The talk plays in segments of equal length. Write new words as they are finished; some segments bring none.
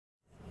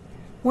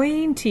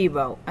Wayne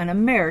Theibaud, an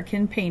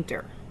American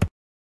painter.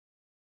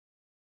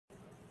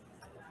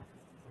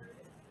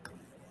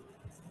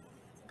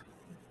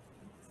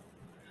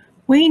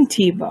 Wayne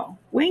Theibaud.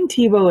 Wayne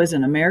Theibaud is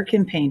an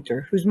American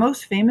painter whose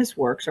most famous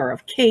works are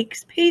of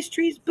cakes,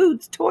 pastries,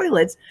 boots,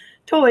 toilets,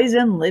 toys,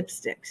 and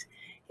lipsticks.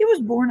 He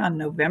was born on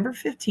November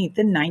 15th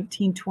in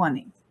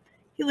 1920.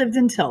 He lived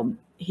until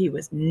he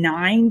was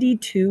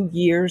 92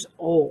 years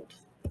old.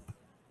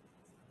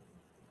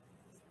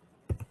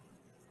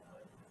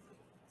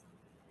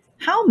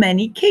 How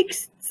many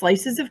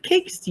slices of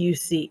cakes do you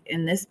see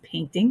in this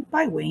painting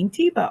by Wayne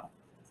Theibaud?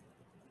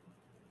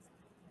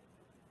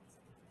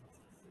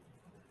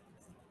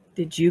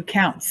 Did you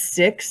count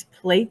 6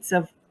 plates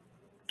of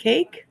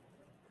cake?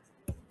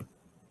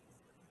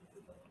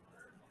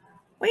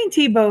 Wayne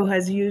Theibaud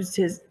has used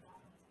his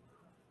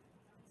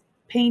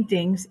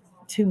paintings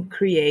to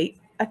create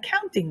a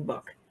counting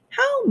book.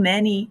 How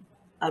many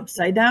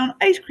upside down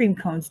ice cream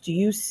cones do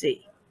you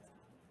see?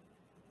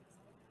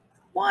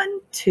 1,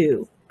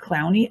 2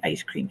 clowny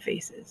ice cream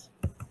faces.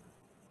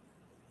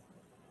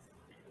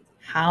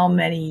 How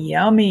many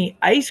yummy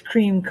ice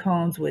cream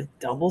cones with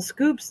double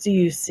scoops do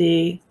you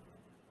see?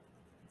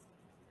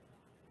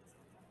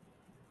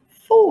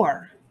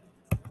 4.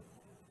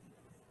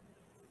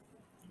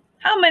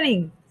 How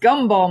many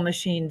gumball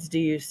machines do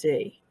you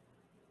see?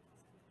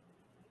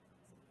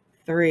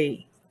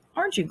 3.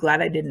 Aren't you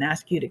glad I didn't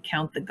ask you to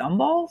count the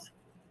gumballs?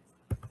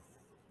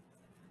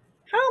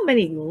 How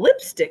many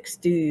lipsticks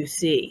do you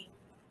see?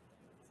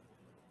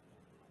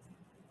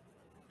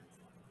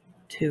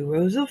 2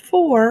 rows of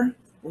 4,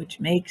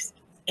 which makes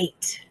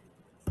 8.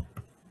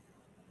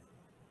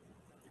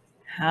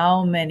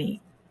 How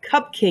many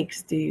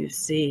cupcakes do you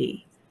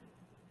see?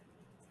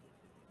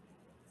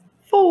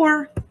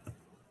 4.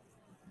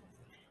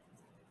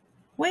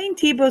 Wayne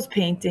Theibaud's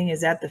painting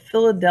is at the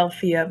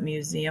Philadelphia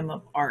Museum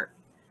of Art.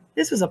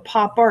 This was a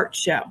pop art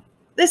show.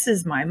 This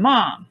is my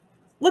mom.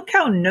 Look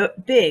how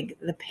big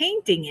the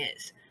painting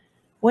is.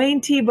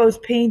 Wayne Theibaud's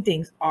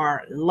paintings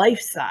are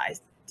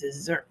life-size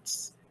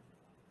desserts.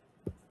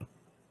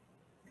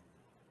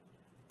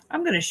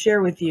 I'm going to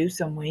share with you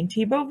some Wayne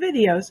Theibaud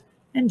videos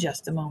in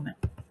just a moment.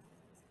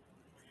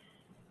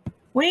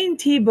 Wayne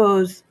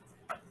Theibaud's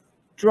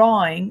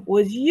drawing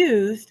was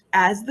used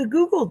as the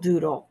Google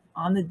Doodle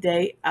on the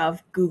day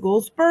of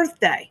Google's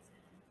birthday.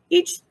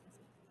 Each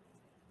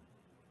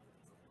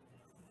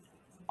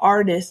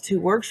artist who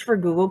works for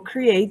Google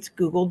creates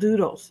Google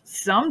Doodles.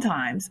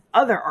 Sometimes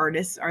other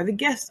artists are the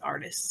guest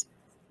artists.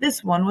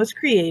 This one was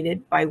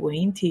created by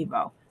Wayne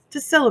Theibaud to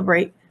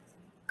celebrate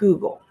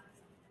Google.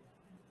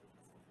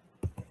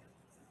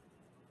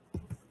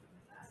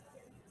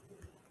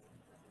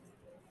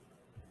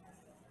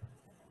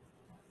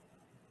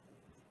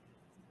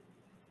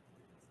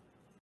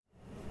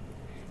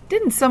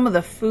 Didn't some of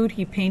the food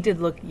he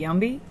painted look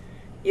yummy?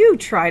 You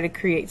try to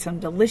create some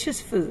delicious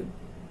food.